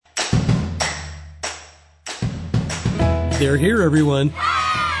They're here, everyone.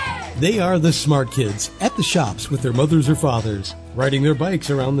 They are the smart kids at the shops with their mothers or fathers, riding their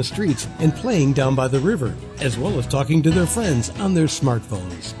bikes around the streets and playing down by the river, as well as talking to their friends on their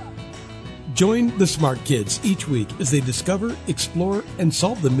smartphones. Join the smart kids each week as they discover, explore, and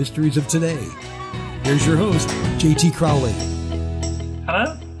solve the mysteries of today. Here's your host, JT Crowley.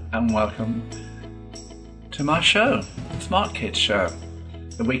 Hello, and welcome to my show, the Smart Kids Show,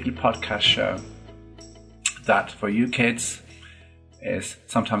 the weekly podcast show that for you kids is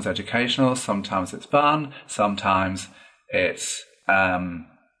sometimes educational, sometimes it's fun, sometimes it's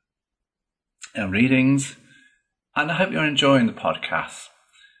readings, and I hope you're enjoying the podcast.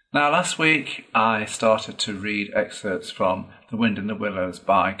 Now, last week I started to read excerpts from The Wind in the Willows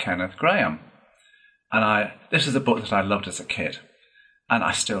by Kenneth Grahame, and this is a book that I loved as a kid, and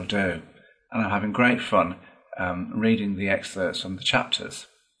I still do, and I'm having great fun reading the excerpts from the chapters.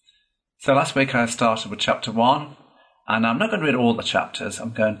 So last week I started with chapter 1, and I'm not going to read all the chapters.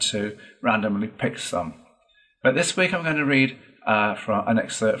 I'm going to randomly pick some. But this week I'm going to read from an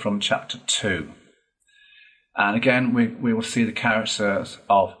excerpt from chapter 2. And again, we will see the characters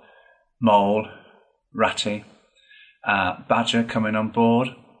of Mole, Ratty, Badger coming on board.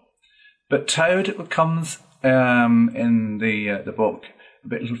 But Toad comes in the book a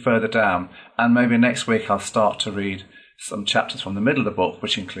bit little further down. And maybe next week I'll start to read some chapters from the middle of the book,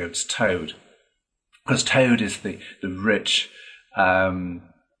 which includes Toad. Because Toad is the rich,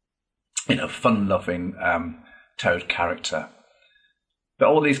 fun-loving Toad character. But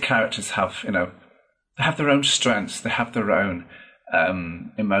all these characters have, they have their own strengths, they have their own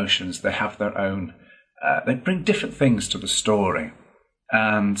emotions, they have their own, they bring different things to the story.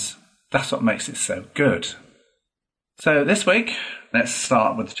 And that's what makes it so good. So this week, let's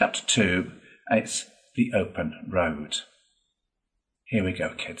start with chapter 2. It's The Open Road. Here we go,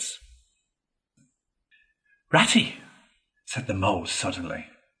 kids. Ratty, said the mole suddenly,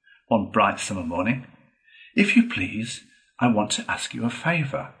 one bright summer morning, if you please, I want to ask you a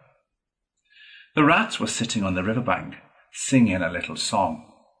favour. The rat was sitting on the riverbank, singing a little song.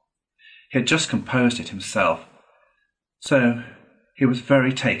 He had just composed it himself, so he was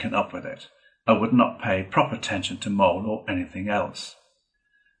very taken up with it, and would not pay proper attention to Mole or anything else.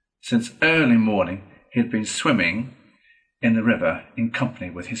 Since early morning he had been swimming in the river in company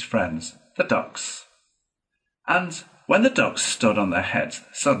with his friends, the ducks. And when the ducks stood on their heads,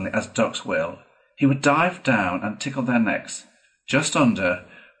 suddenly, as ducks will, he would dive down and tickle their necks, just under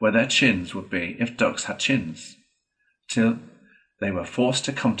where their chins would be if ducks had chins, till they were forced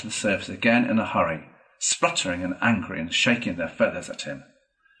to come to the surface again in a hurry, spluttering and angry and shaking their feathers at him,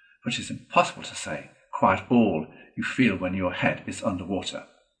 which is impossible to say quite all you feel when your head is under water.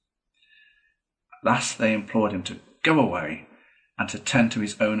 At last they implored him to go away and to tend to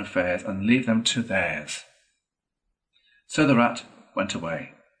his own affairs and leave them to theirs. So the rat went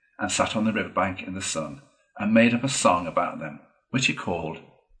away and sat on the riverbank in the sun and made up a song about them, which he called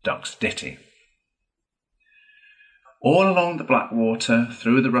Duck's Ditty. All along the black water,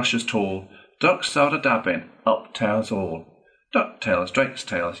 through the rushes tall, ducks started dabbing, up tails all. Duck tails, drake's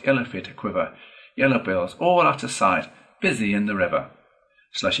tails, yellow feet a quiver, yellow bills, all out of sight, busy in the river.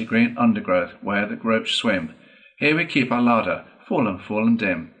 Slushy green undergrowth, where the grouch swim, here we keep our larder, full and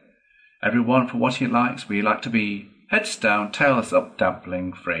dim. Every one for what he likes, we like to be, heads down, tails up,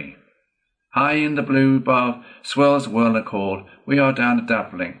 dabbling free. High in the blue above, swells whirl and call, we are down a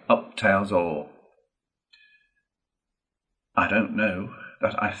dabbling, up tails all. I don't know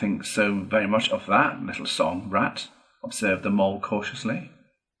that I think so very much of that little song, Rat, observed the mole cautiously.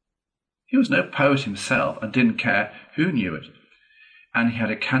 He was no poet himself and didn't care who knew it, and he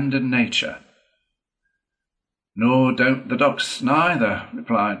had a candid nature. Nor don't the ducks neither,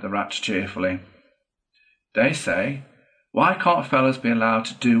 replied the rat cheerfully. They say, why can't fellows be allowed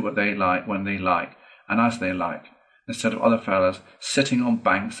to do what they like when they like and as they like, instead of other fellows sitting on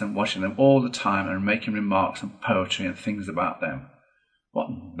banks and watching them all the time and making remarks and poetry and things about them? What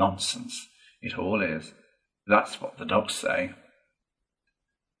nonsense it all is. That's what the dogs say.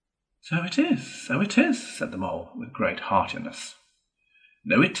 So it is, said the mole with great heartiness.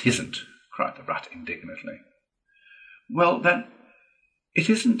 No, it isn't, cried the rat indignantly. Well, then, it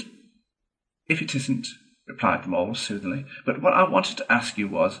isn't, if it isn't, replied the mole soothingly, but what I wanted to ask you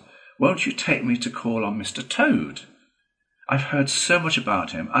was, won't you take me to call on Mr. Toad? I've heard so much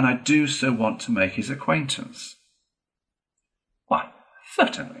about him, and I do so want to make his acquaintance. Why,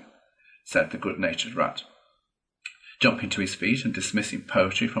 certainly, said the good-natured rat, jumping to his feet and dismissing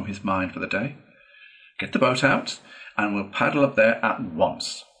poetry from his mind for the day. Get the boat out, and we'll paddle up there at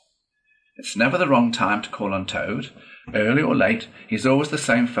once. It's never the wrong time to call on Toad. Early or late, he's always the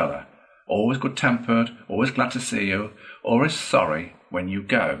same fella, always good-tempered, always glad to see you, always sorry when you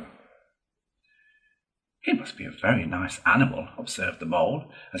go." "He must be a very nice animal," observed the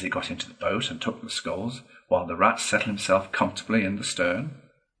Mole, as he got into the boat and took the sculls, while the Rat settled himself comfortably in the stern.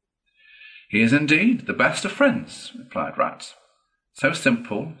 "He is indeed the best of friends," replied Rat. "So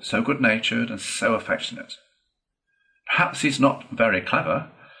simple, so good-natured, and so affectionate. Perhaps he's not very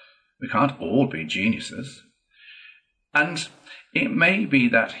clever. We can't all be geniuses. And it may be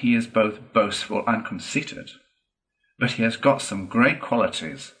that he is both boastful and conceited, but he has got some great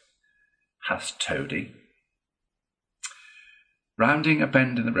qualities, has Toady." Rounding a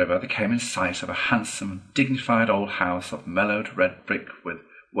bend in the river, they came in sight of a handsome, dignified old house of mellowed red brick with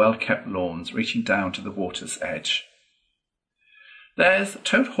well-kept lawns reaching down to the water's edge. "There's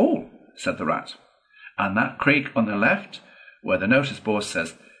Toad Hall," said the Rat, "and that creek on the left, where the notice board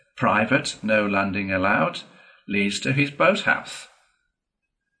says 'Private, no landing allowed,' leads to his boathouse,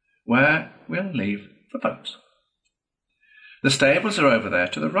 where we'll leave the boat. The stables are over there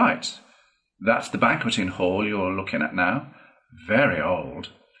to the right. That's the banqueting hall you're looking at now. Very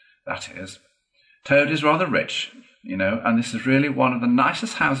old, that is. Toad is rather rich, and this is really one of the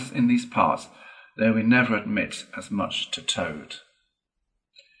nicest houses in these parts, though we never admit as much to Toad."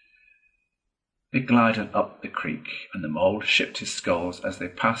 They glided up the creek, and the Mole shipped his sculls as they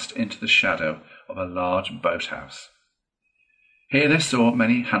passed into the shadow of a large boathouse. Here they saw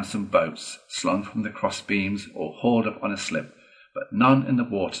many handsome boats slung from the cross-beams or hauled up on a slip, but none in the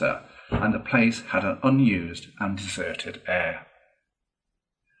water, and the place had an unused and deserted air.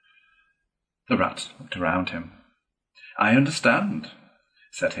 The Rat looked around him. "I understand,"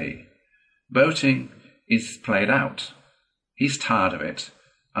 said he. "Boating is played out. He's tired of it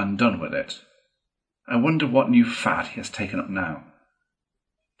and done with it. I wonder what new fad he has taken up now.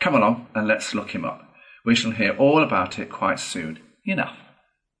 Come along and let's look him up. We shall hear all about it quite soon enough."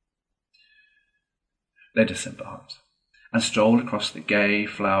 They disembarked and strolled across the gay,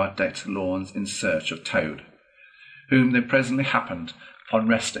 flower-decked lawns in search of Toad, whom they presently happened on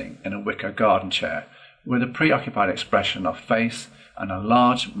resting in a wicker garden chair with a preoccupied expression of face and a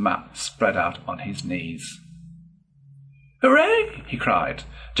large map spread out on his knees. "Hooray!" he cried,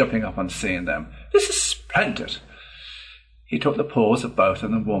 jumping up on seeing them. "This is splendid!" He took the paws of both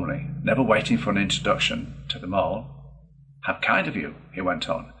of them warmly, never waiting for an introduction to the Mole. "How kind of you," he went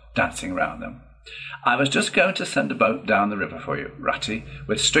on, dancing round them. "I was just going to send a boat down the river for you, Ratty,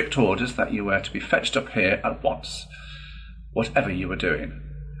 with strict orders that you were to be fetched up here at once. Whatever you were doing,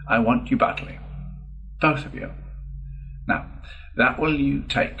 I want you badly. Both of you. Now, what will you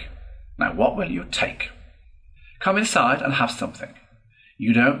take? Come inside and have something.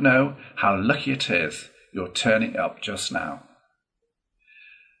 You don't know how lucky it is you're turning up just now."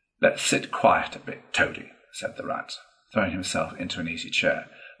 "Let's sit quiet a bit, Toady," said the Rat, throwing himself into an easy chair,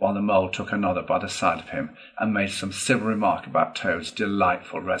 while the Mole took another by the side of him and made some civil remark about Toad's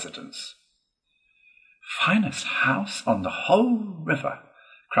delightful residence. "Finest house on the whole river,"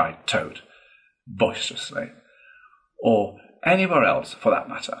 cried Toad, boisterously, "or anywhere else for that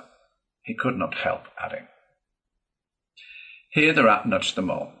matter," he could not help adding. Here the Rat nudged the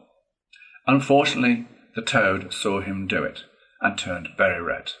Mole. Unfortunately, the Toad saw him do it and turned very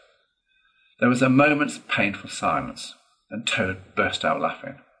red. There was a moment's painful silence, then Toad burst out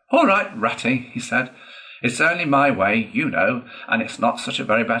laughing. "All right, Ratty," he said. "It's only my way, and it's not such a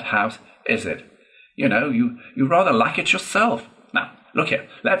very bad house, is it? You rather like it yourself. Now, look here,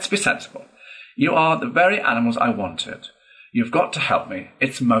 let's be sensible. You are the very animals I wanted. You've got to help me.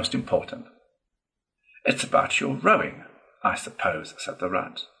 It's most important." "It's about your rowing, I suppose," said the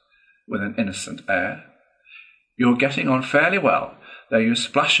Rat, with an innocent air. "You're getting on fairly well, though you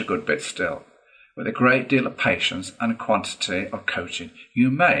splash a good bit still. With a great deal of patience and a quantity of coaching, you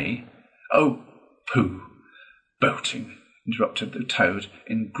may—" "Oh, pooh! Boating," interrupted the Toad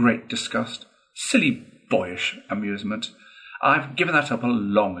in great disgust. "Silly boyish amusement. I've given that up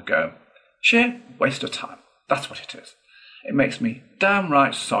long ago. Sheer waste of time, that's what it is. It makes me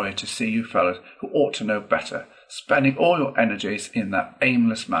downright sorry to see you fellows who ought to know better, spending all your energies in that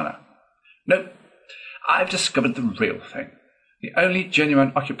aimless manner. No, I've discovered the real thing, the only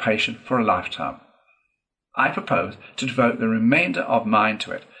genuine occupation for a lifetime. I propose to devote the remainder of mine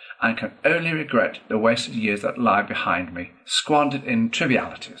to it, and can only regret the wasted years that lie behind me, squandered in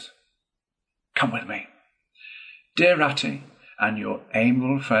trivialities. Come with me, dear Ratty, and your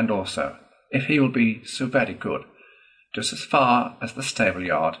amiable friend also, if he will be so very good, just as far as the stable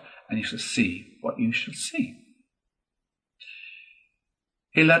yard, and you shall see what you shall see."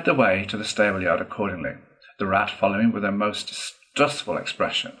 He led the way to the stable yard accordingly, the Rat following with a most distrustful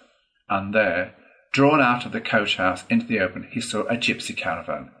expression, and there, drawn out of the coach-house into the open, he saw a gypsy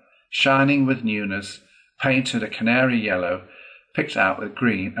caravan, shining with newness, painted a canary yellow, picked out with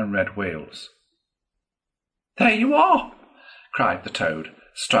green and red wheels. "There you are!" cried the toad,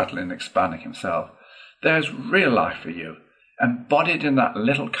 straddling and expanding himself. "There's real life for you, embodied in that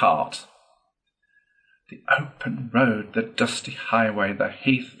little cart." The open road, the dusty highway, the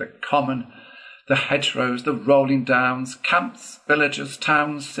heath, the common, the hedgerows, the rolling downs, camps, villages,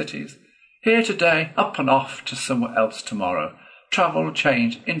 towns, cities. Here today, up and off to somewhere else tomorrow. Travel,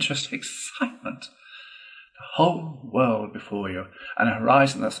 change, interest, excitement. The whole world before you, and a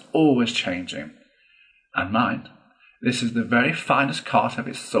horizon that's always changing. And mind, this is the very finest cart of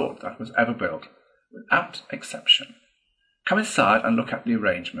its sort that was ever built, without exception. Come inside and look at the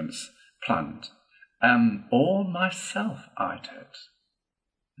arrangements planned. All myself I did.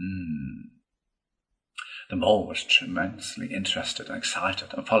 The mole was tremendously interested and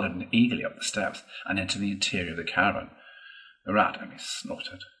excited and followed him eagerly up the steps and into the interior of the caravan. The rat only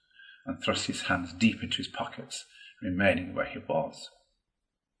snorted and thrust his hands deep into his pockets, remaining where he was.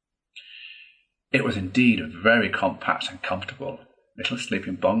 It was indeed very compact and comfortable. Little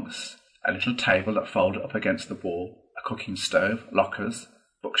sleeping bunks, a little table that folded up against the wall, a cooking stove, lockers,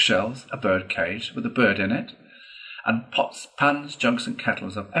 bookshelves, a bird cage with a bird in it, and pots, pans, jugs and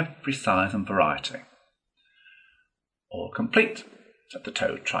kettles of every size and variety. "All complete," said the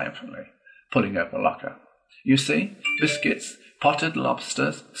toad triumphantly, pulling open a locker. "You see, biscuits, potted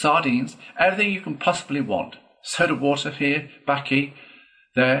lobsters, sardines, everything you can possibly want. Soda water here, baccy,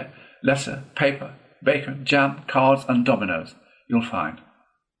 there, letter, paper, bacon, jam, cards and dominoes. You'll find,"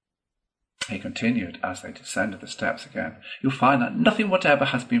 he continued as they descended the steps again, "you'll find that nothing whatever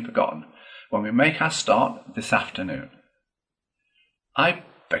has been forgotten when we make our start this afternoon." "I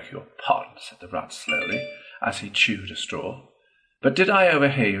beg your pardon," said the rat slowly, as he chewed a straw, "but did I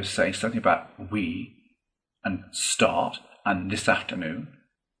overhear you say something about we, and start, and this afternoon?"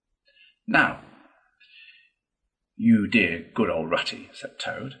 "Now, you dear good old ratty," said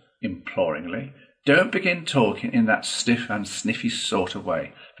Toad, imploringly, "don't begin talking in that stiff and sniffy sort of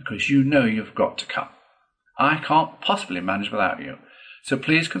way, because you know you've got to come. I can't possibly manage without you, so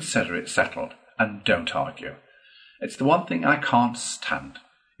please consider it settled, and don't argue. It's the one thing I can't stand.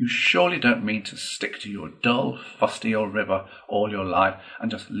 You surely don't mean to stick to your dull, fusty old river all your life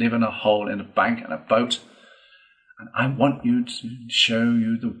and just live in a hole in a bank and a boat. And I want you to show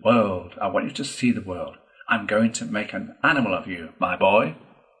you the world. I want you to see the world. I'm going to make an animal of you, my boy."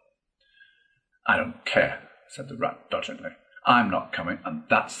 "I don't care," said the rat dodgingly. "I'm not coming, and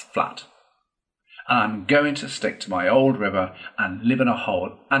that's flat. And I'm going to stick to my old river and live in a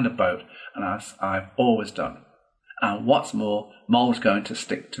hole and a boat, and as I've always done. And what's more, Mole's going to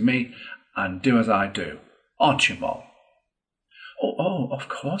stick to me and do as I do. Aren't you, Mole?" Oh, of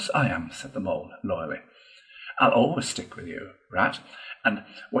course I am," said the Mole loyally. "I'll always stick with you, Rat, and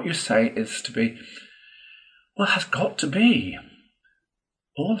what you say is to be, well, has got to be.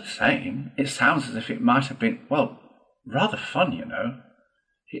 All the same, it sounds as if it might have been, well, rather fun, you know,"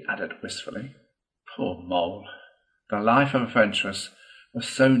 he added wistfully. Poor Mole. The life of adventurers was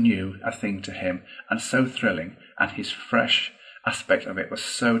so new a thing to him, and so thrilling, and his fresh aspect of it was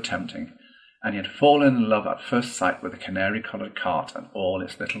so tempting, and he had fallen in love at first sight with the canary-coloured cart and all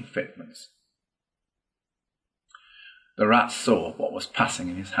its little fitments. The rat saw what was passing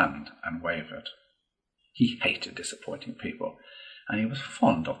in his hand and wavered. He hated disappointing people, and he was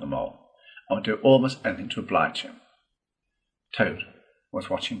fond of the Mole, and would do almost anything to oblige him. Toad was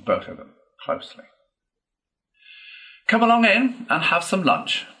watching both of them closely. "Come along in and have some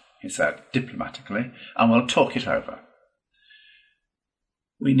lunch," he said diplomatically, "and we'll talk it over.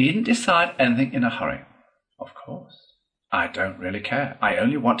 We needn't decide anything in a hurry." "Of course. I don't really care. I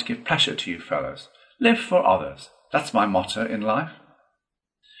only want to give pleasure to you fellows. Live for others. That's my motto in life."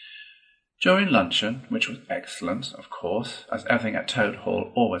 During luncheon, which was excellent, of course, as everything at Toad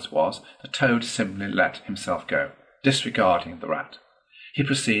Hall always was, the Toad simply let himself go, disregarding the rat. He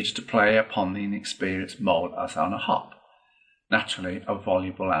proceeded to play upon the inexperienced Mole as on a harp, naturally a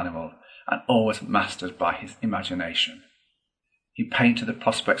voluble animal, and always mastered by his imagination. He painted the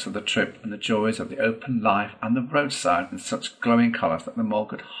prospects of the trip and the joys of the open life and the roadside in such glowing colours that the Mole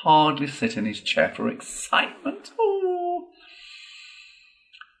could hardly sit in his chair for excitement. Oh!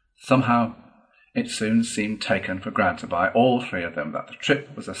 Somehow it soon seemed taken for granted by all three of them that the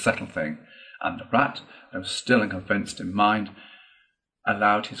trip was a settled thing, and the rat, though still unconvinced in mind,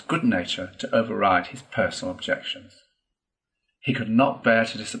 allowed his good nature to override his personal objections. He could not bear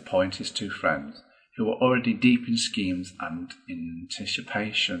to disappoint his two friends, who were already deep in schemes and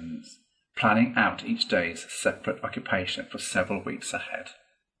anticipations, planning out each day's separate occupation for several weeks ahead.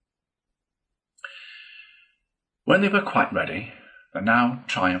 When they were quite ready, The now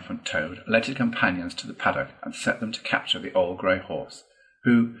triumphant Toad led his companions to the paddock and set them to capture the old grey horse,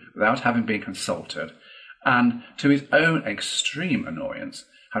 who, without having been consulted, and to his own extreme annoyance,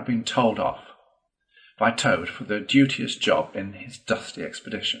 had been told off by Toad for the duteous job in his dusty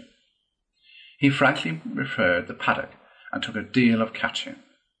expedition. He frankly preferred the paddock and took a deal of catching.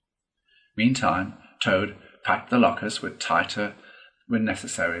 Meantime, Toad packed the lockers with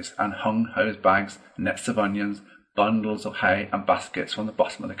necessaries and hung hose bags, nets of onions, bundles of hay and baskets from the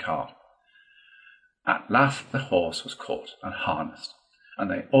bottom of the cart. At last the horse was caught and harnessed, and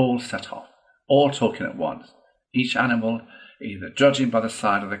they all set off, all talking at once, each animal either judging by the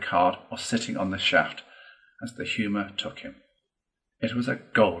side of the cart or sitting on the shaft as the humour took him. It was a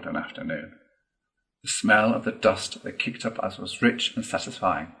golden afternoon. The smell of the dust they kicked up as was rich and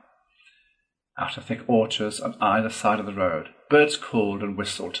satisfying. Out of thick orchards on either side of the road, birds called and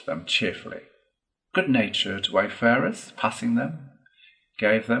whistled to them cheerfully. Good-natured wayfarers passing them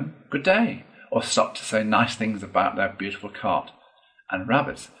gave them good day, or stopped to say nice things about their beautiful cart, and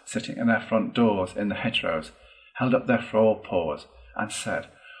rabbits sitting in their front doors in the hedgerows held up their forepaws and said,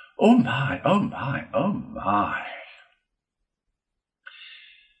 "Oh my, oh my, oh my."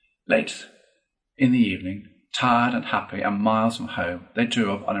 Late in the evening, tired and happy and miles from home, they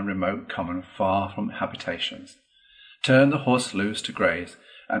drew up on a remote common far from habitations, turned the horse loose to graze,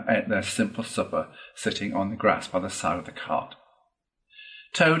 and ate their simple supper sitting on the grass by the side of the cart.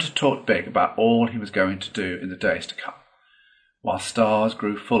 Toad talked big about all he was going to do in the days to come, while stars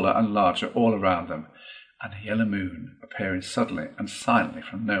grew fuller and larger all around them, and a yellow moon, appearing suddenly and silently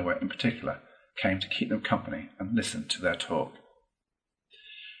from nowhere in particular, came to keep them company and listen to their talk.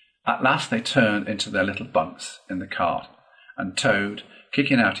 At last they turned into their little bunks in the cart, and Toad,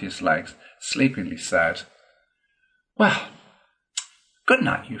 kicking out his legs, sleepingly said, "Well, good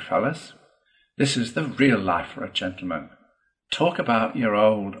night, you fellas. This is the real life for a gentleman. Talk about your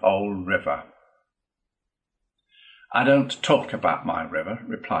old river." "I don't talk about my river,"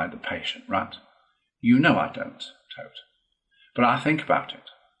 replied the patient rat. "You know I don't, Toad. But I think about it,"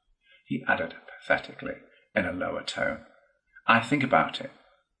 he added pathetically in a lower tone. "I think about it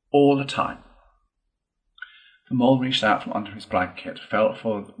all the time." The mole reached out from under his blanket, felt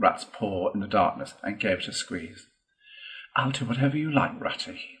for the rat's paw in the darkness, and gave it a squeeze. "I'll do whatever you like,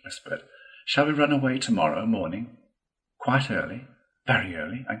 Ratty," he whispered. "Shall we run away tomorrow morning? Quite early, very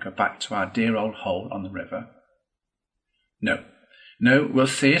early, and go back to our dear old hole on the river?" No, we'll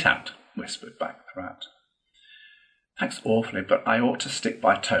see it out," whispered back the rat. "Thanks awfully, but I ought to stick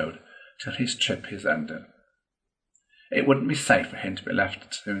by Toad till his trip is ended. It wouldn't be safe for him to be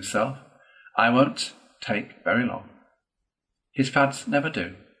left to himself. I won't take very long. His fads never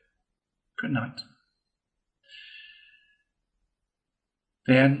do. Good night."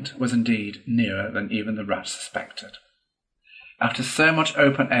 The end was indeed nearer than even the rat suspected. After so much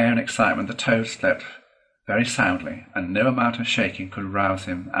open air and excitement, the Toad slept very soundly, and no amount of shaking could rouse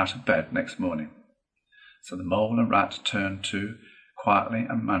him out of bed next morning. So the mole and rat turned to quietly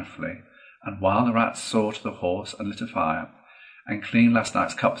and manfully, and while the rat saw to the horse and lit a fire, and cleaned last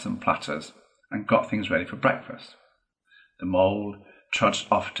night's cups and platters, and got things ready for breakfast, the mole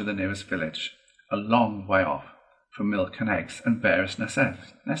trudged off to the nearest village, a long way off, for milk and eggs and various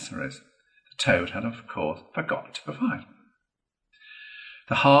necessaries the Toad had of course forgotten to provide.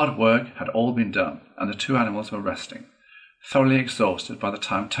 The hard work had all been done, and the two animals were resting, thoroughly exhausted by the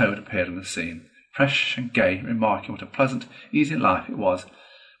time Toad appeared on the scene, fresh and gay, remarking what a pleasant, easy life it was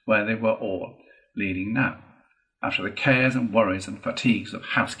where they were all leading now, after the cares and worries and fatigues of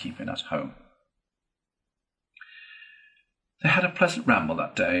housekeeping at home. They had a pleasant ramble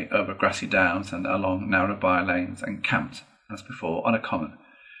that day over grassy downs and along narrow by-lanes, and camped, as before, on a common.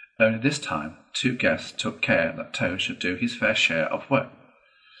 Only this time 2 guests took care that Toad should do his fair share of work.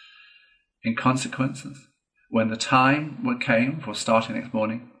 In consequence, when the time came for starting next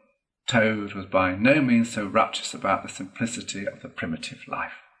morning, Toad was by no means so rapturous about the simplicity of the primitive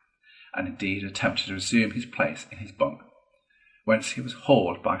life, and indeed attempted to resume his place in his bunk, whence he was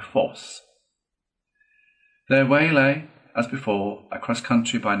hauled by force. Their way lay, as before, across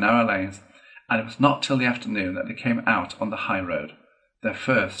country by narrow lanes, and it was not till the afternoon that they came out on the high road, their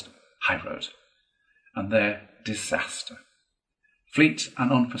first high road, and their disaster, fleet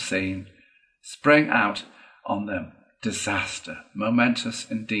and unforeseen, sprang out on them. Disaster, momentous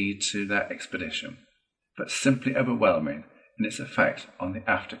indeed to their expedition, but simply overwhelming in its effect on the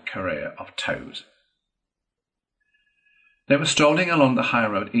after career of Toad. They were strolling along the high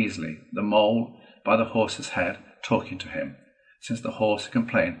road easily, the mole by the horse's head, talking to him, since the horse had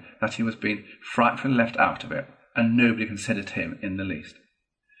complained that he was being frightfully left out of it, and nobody considered him in the least.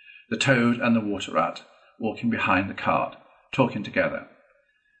 The Toad and the water rat, walking behind the cart, talking together.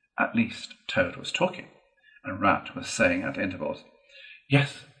 At least Toad was talking, and Rat was saying at intervals,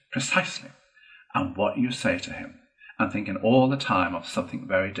 "Yes, precisely," and what you say to him, and thinking all the time of something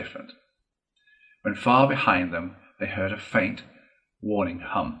very different. When far behind them they heard a faint, warning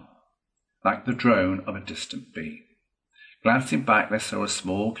hum, like the drone of a distant bee. Glancing back, they saw a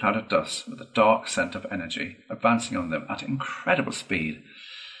small cloud of dust with a dark scent of energy advancing on them at incredible speed,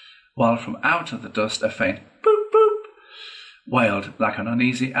 while from out of the dust a faint boop boop wailed like an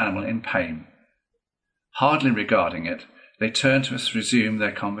uneasy animal in pain. Hardly regarding it, they turned to resume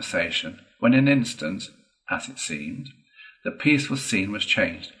their conversation, when in an instant, as it seemed, the peaceful scene was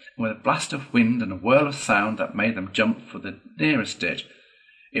changed, and with a blast of wind and a whirl of sound that made them jump for the nearest ditch,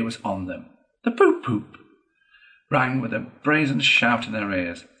 it was on them. The boop boop rang with a brazen shout in their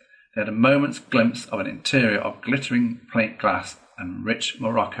ears. They had a moment's glimpse of an interior of glittering plate glass and rich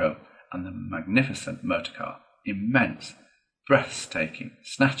morocco, and the magnificent motor car, immense, breathtaking,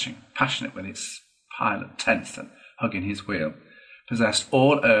 snatching, passionate with its pile of tents and hugging his wheel, possessed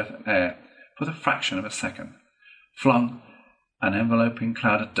all earth and air for the fraction of a second, flung an enveloping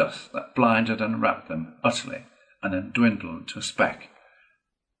cloud of dust that blinded and wrapped them utterly, and then dwindled to a speck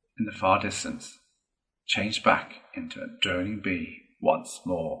in the far distance, changed back into a droning bee once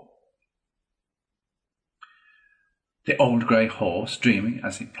more. The old grey horse, dreaming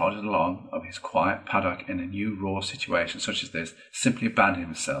as he plodded along of his quiet paddock in a new raw situation such as this, simply abandoned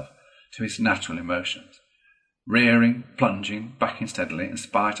himself to his natural emotions, rearing, plunging, backing steadily in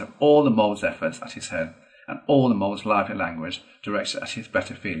spite of all the mole's efforts at his head and all the mole's lively language directed at his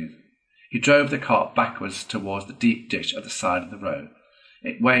better feelings. He drove the cart backwards towards the deep ditch at the side of the road.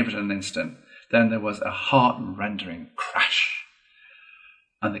 It wavered an instant, then there was a heart-rending crash,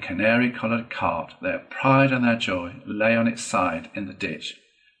 and the canary-coloured cart, their pride and their joy, lay on its side in the ditch,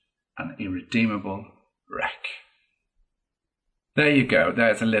 an irredeemable wreck. There you go.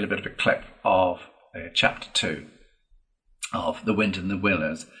 There's a little bit of a clip of Chapter 2 of The Wind and the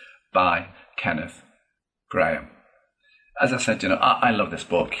Willows by Kenneth Grahame. As I said, I love this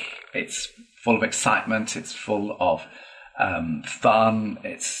book. It's full of excitement. It's full of fun.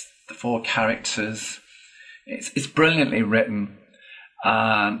 It's the four characters. It's brilliantly written.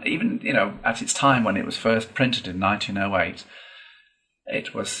 And even, at its time when it was first printed in 1908,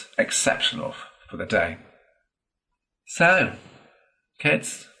 it was exceptional for the day. So,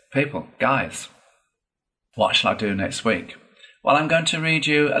 kids, people, guys, what shall I do next week? Well, I'm going to read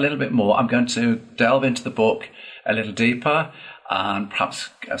you a little bit more. I'm going to delve into the book a little deeper and perhaps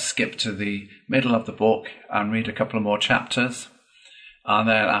skip to the middle of the book and read a couple of more chapters. And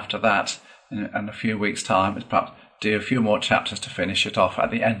then after that, in a few weeks' time, perhaps do a few more chapters to finish it off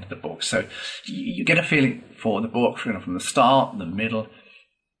at the end of the book. So you get a feeling for the book from the start, the middle,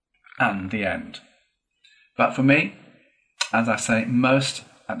 and the end. But for me, as I say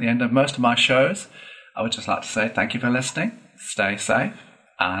at the end of most of my shows, I would just like to say thank you for listening, stay safe,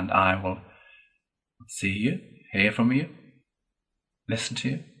 and I will see you, hear from you, listen to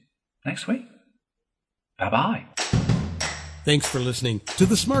you next week. Bye-bye. Thanks for listening to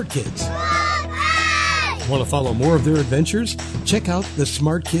The Smart Kids. Want to follow more of their adventures? Check out The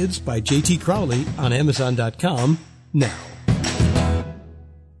Smart Kids by J.T. Crowley on Amazon.com now.